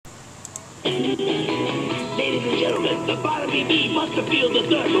Ladies and gentlemen, the Barnaby Bee Busterfield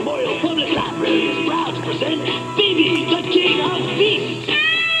III Memorial Public Library is proud to present Phoebe, the King of Beasts.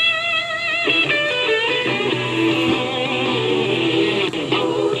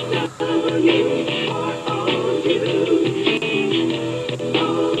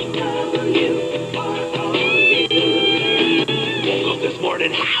 Woke up this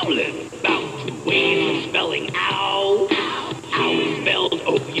morning howling, bound to ways of spelling ow. Ow is spelled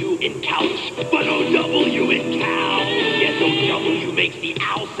O-U in couch, but O-W in cow. Yes, O-W makes the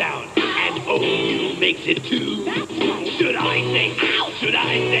ow sound, and O-U makes it too. Should I say ow? Should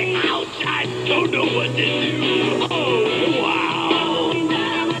I say ouch? I don't know what to do. Oh, wow.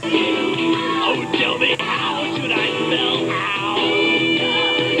 Oh, tell me how should I spell ow?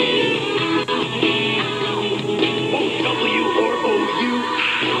 O-W or O-U,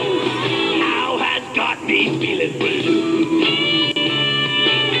 ow. Ow has got me feeling blue.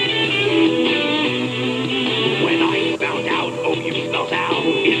 When I found out O-U spells ow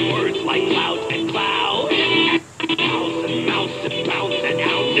in words like clout and cloud, house and mouse and bounce and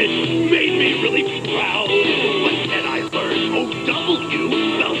ounce, it made me really proud. But then I learned O-W